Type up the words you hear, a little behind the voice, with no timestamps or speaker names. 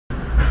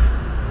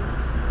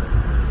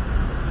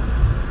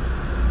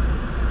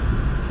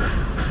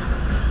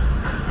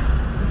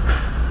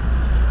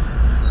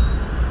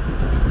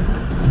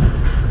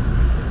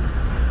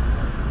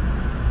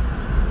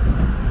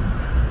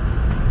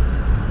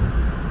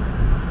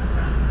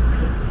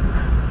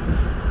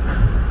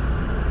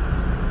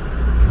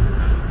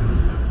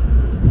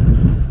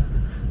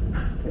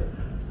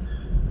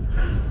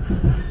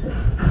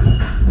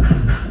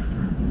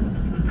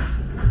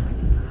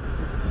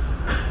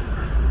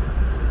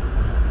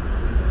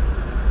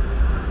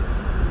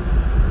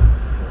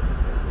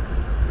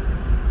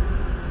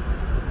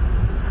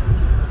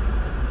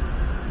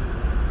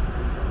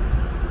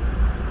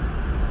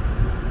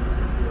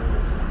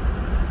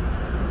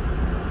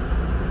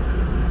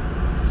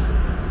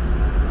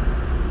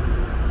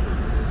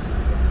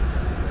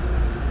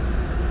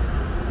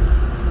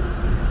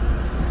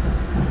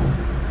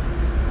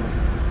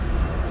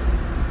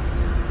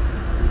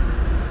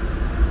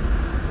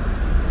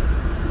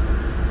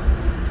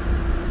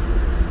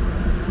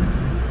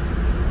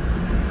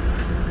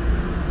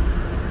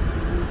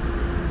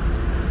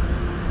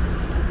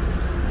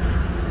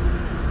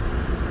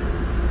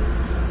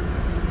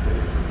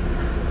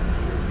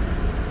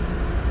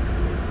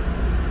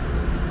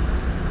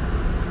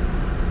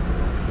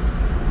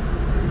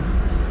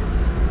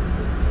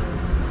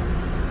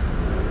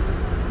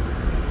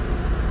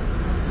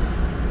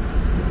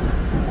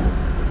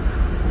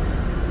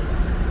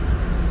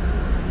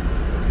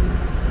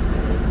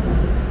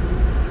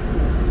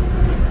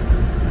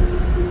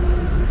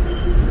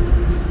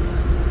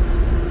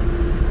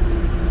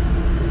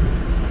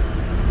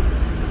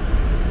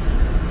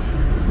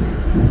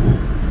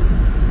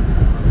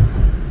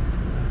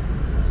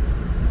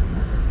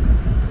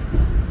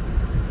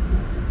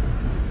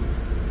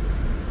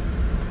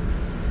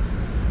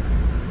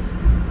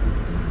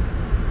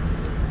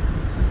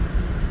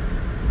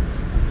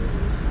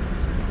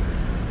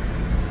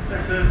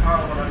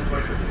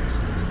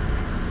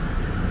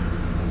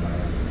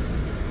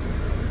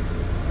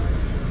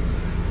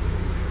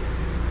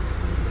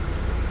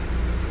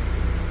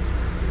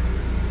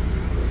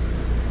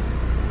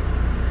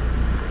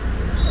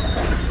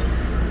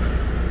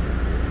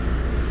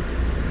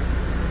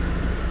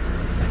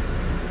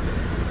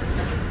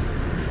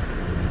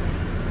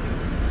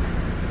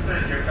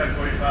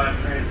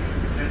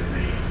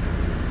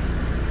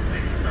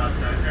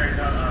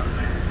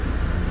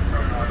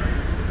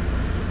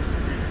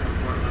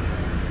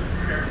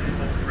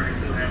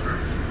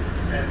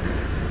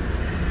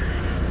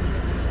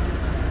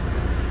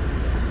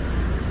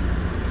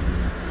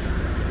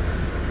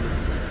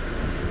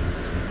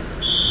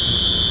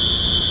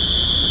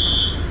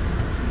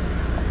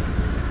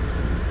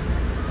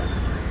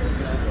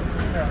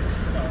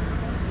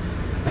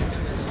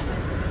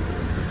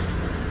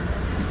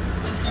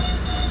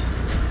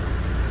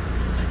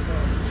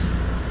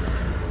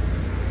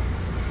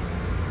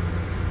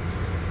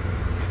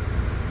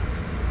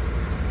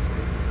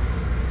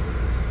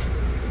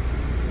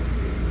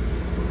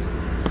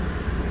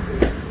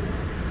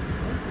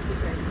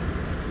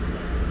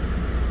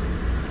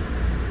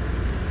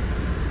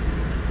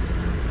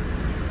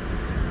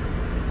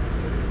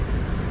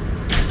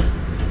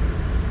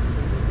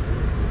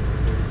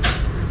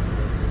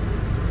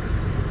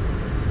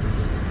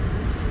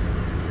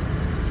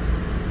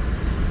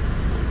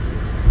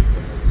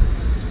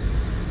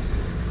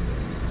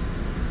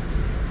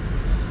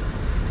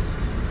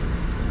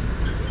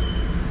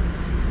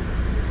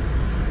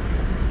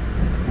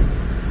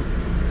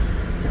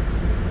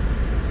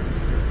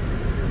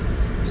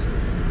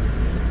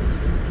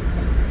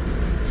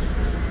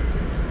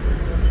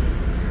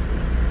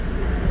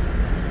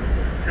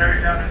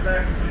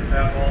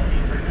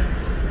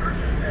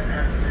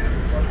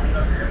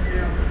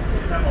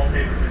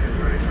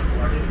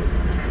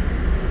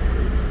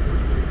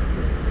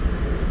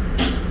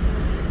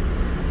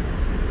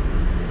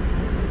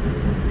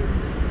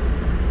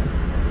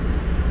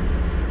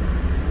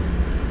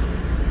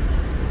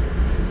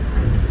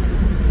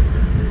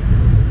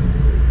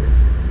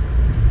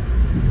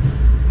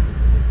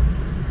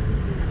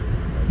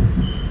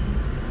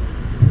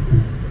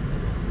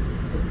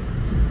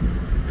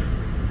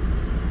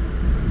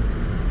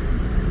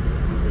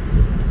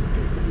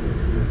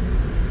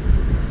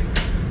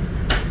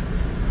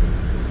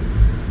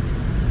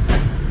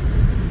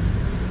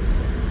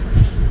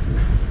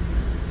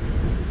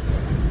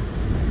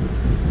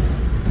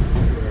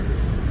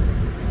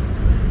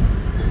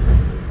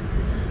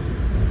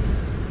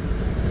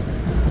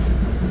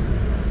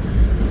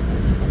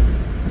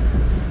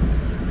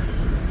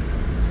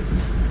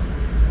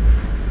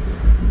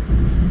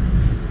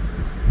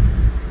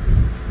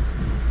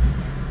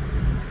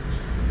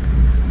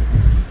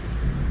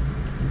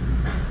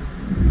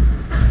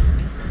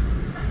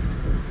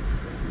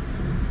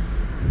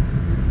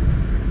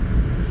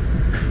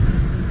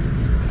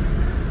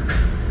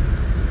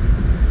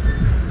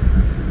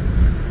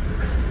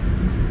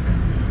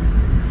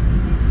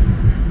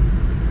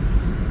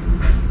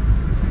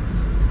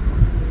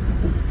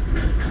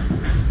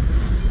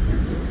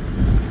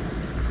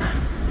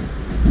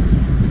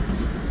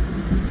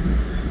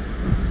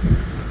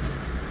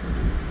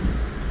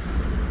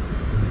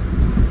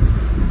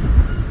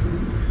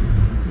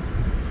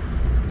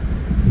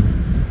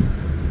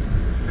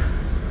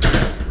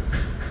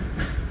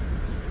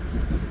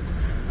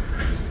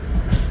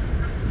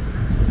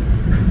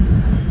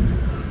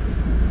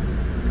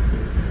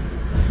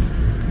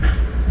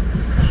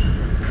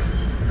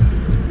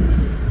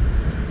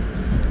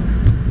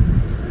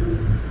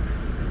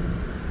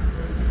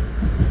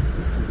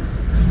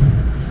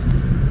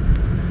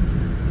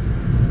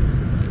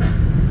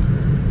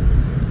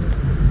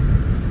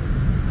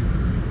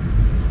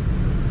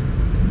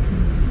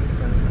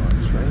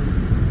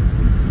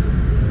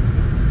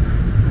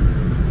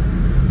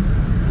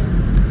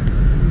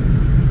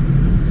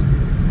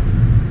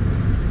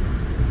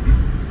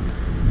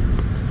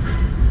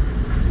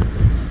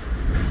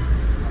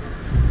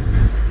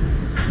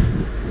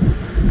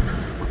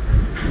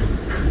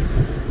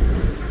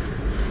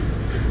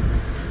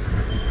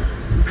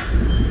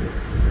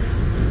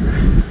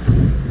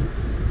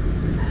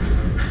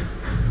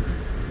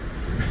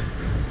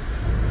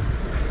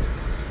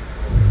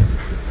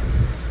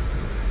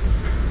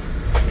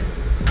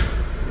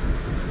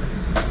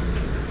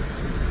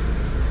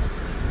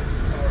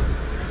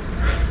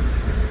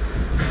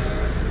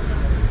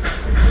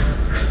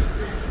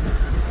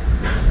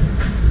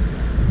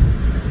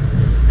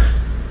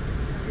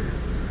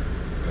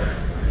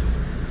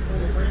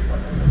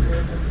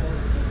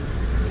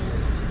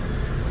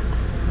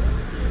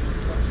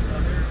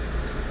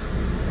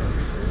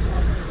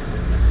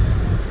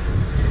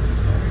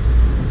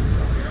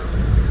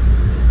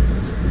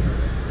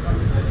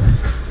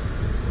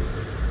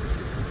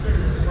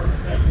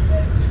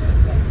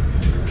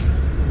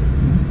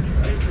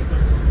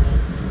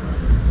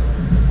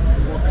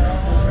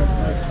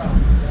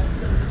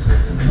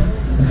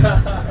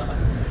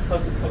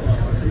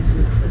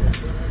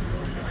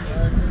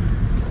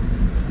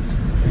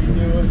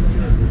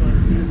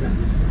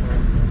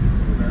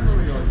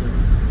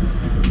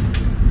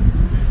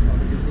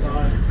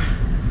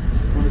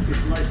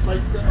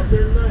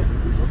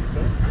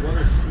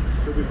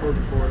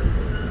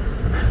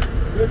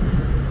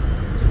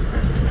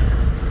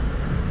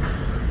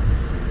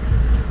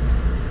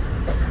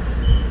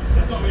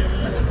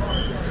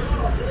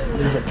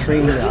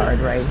train yard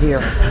right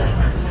here.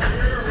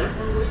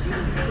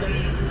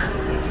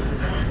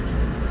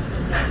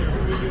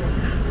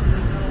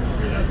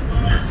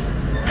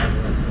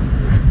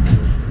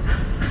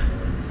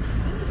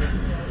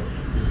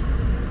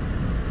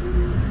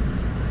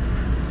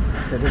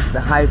 So this is the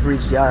High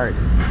Bridge Yard,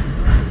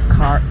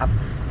 car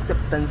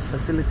acceptance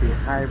facility,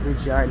 High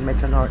Bridge Yard,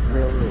 Metro North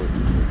Railroad.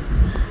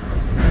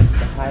 That's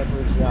the High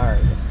Bridge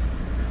Yard.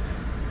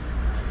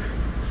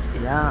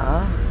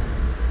 Yeah.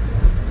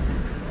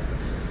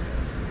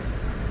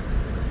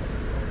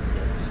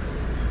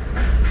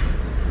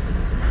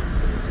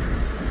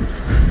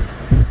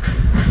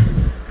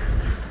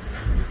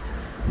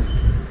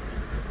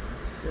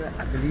 So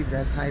I believe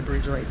that's High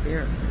Bridge right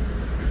there.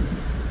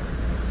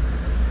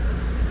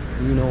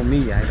 You know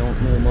me, I don't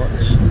know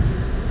much.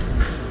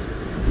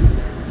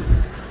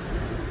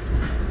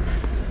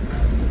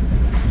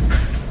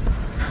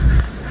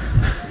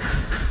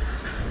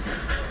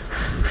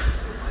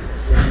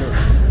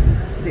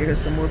 There's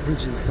some more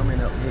bridges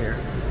coming up here.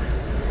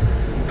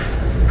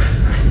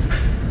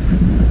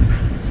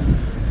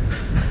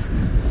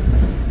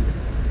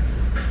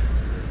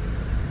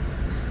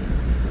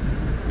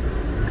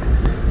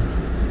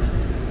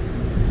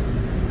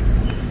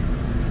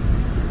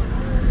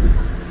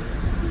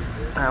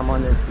 I'm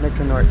on the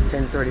Metro North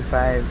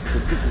 1035 to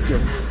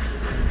Peekskill.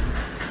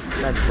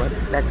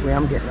 That's where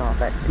I'm getting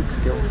off, at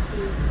Peekskill.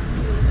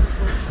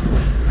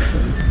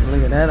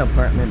 Look at that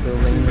apartment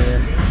building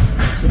there.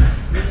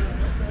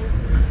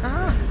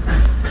 Ah.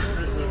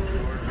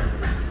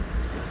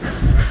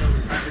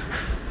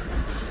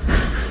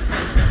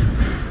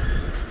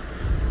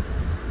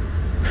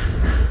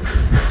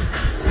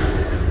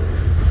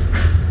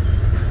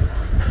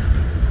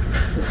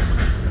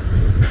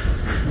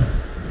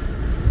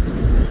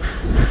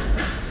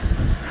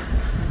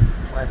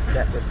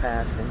 That we're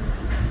passing.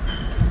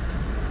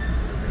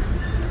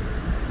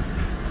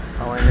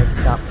 Our next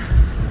stop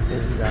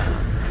is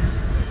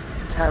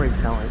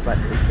Tarrytown is what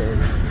they said.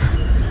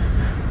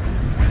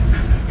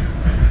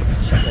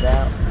 Check it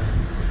out.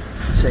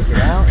 Check it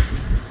out.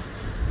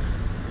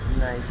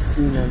 Nice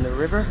scene on the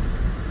river.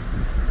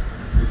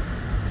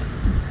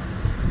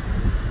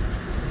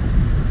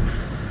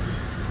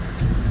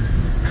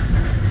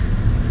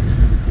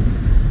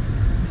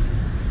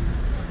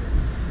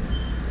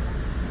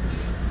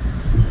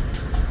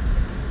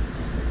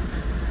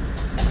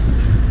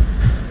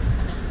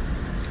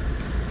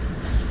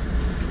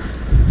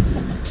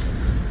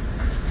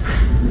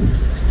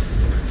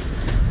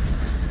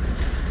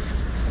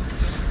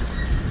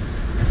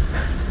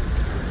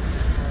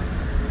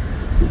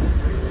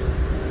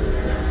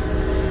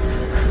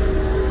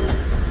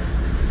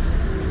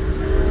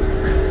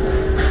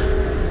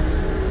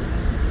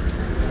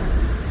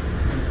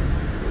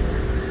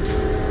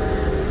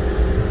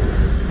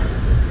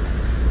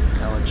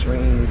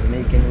 Train is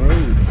making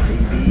roads,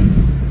 babies.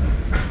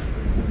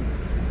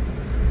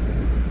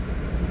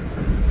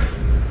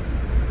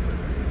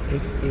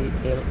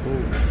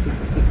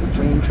 FALO66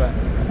 train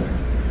travels.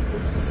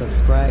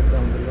 Subscribe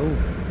down below.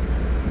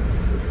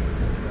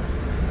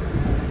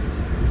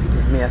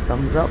 Give me a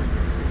thumbs up.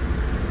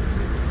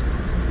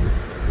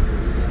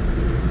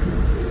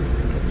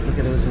 Look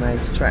at those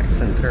nice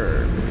tracks and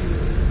curves.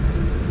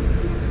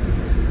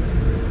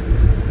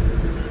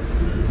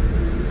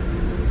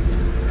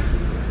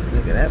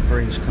 Look at that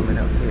bridge coming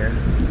up here.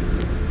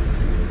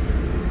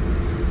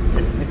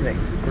 Look at that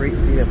great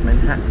view of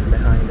Manhattan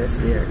behind us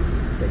there.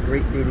 It's a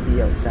great day to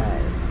be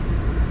outside.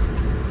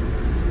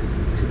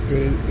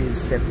 Today is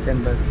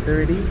September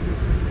 30,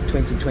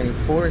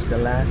 2024. It's the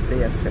last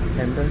day of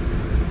September.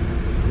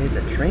 There's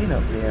a train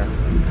up there.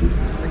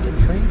 Freaking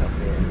train up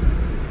there.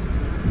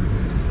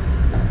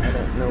 I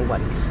don't know what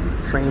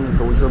train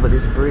goes over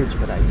this bridge,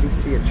 but I did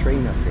see a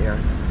train up there.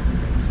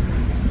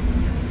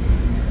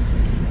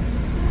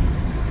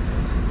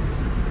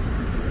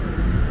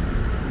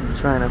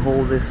 Trying to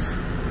hold this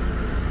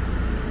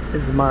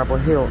Marble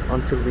Hill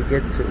until we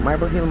get to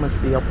Marble Hill. Must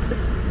be up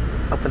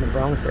in the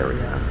Bronx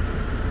area.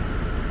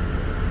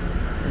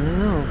 I don't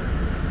know.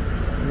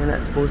 You're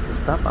not supposed to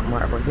stop at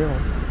Marble Hill.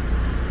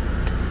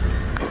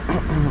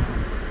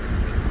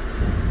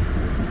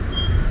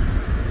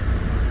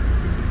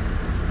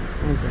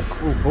 There's a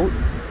cool boat.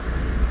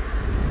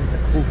 There's a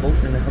cool boat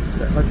in the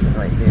Hudson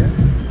right there.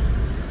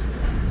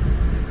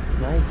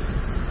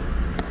 Nice.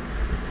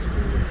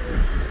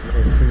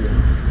 Let's see it.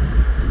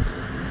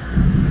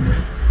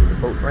 See the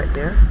boat right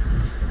there?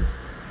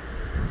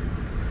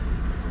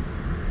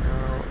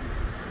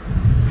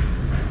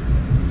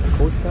 It's a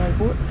Coast Guard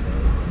boat?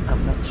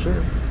 I'm not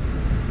sure.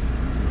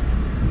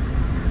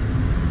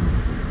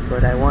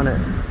 But I want to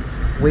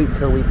wait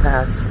till we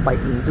pass Spike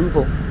and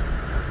Duval.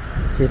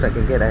 See if I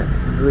can get a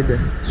good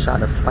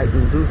shot of Spike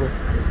and Duval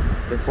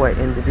before I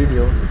end the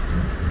video.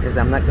 Because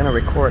I'm not going to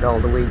record all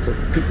the way to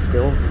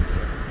Peekskill.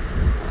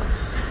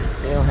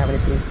 They don't have any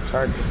place to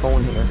charge the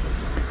phone here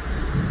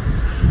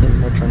in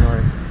Metro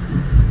North.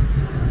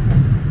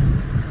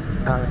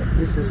 Alright,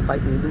 this is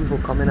Spike and Duval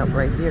coming up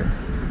right here.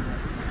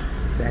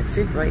 That's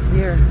it right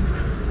here.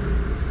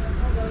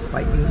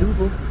 Spike and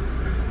Duval.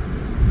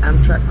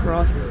 Amtrak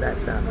crosses that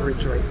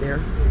bridge right there.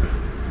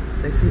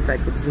 Let's see if I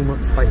could zoom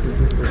up Spiking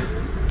Duvel.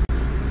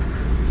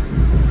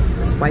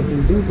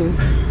 Spiking Duvel.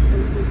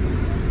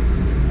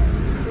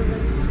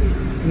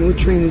 No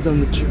train is on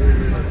the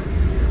track.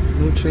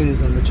 No train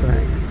is on the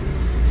track.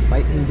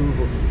 Spiking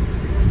Duvel.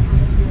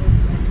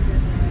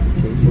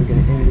 Okay, so we're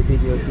gonna end the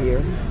video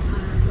here.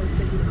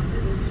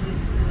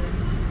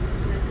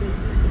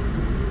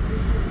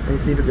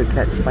 Let's see if we could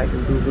catch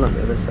Spiking Duvel on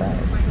the other side.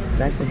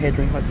 That's the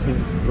Hedron Hudson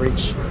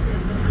Bridge,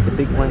 the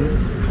big one.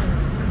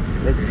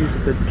 Let's see if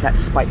we could catch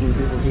Spiking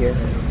Duvel here.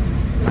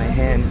 My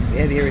hand,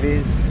 yeah, there it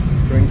is.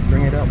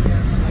 Bring it up.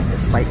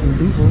 Spiking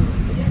Duvel.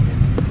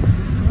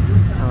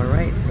 All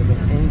right, we're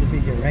gonna end the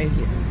video right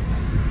here.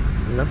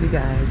 Love you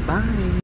guys. Bye.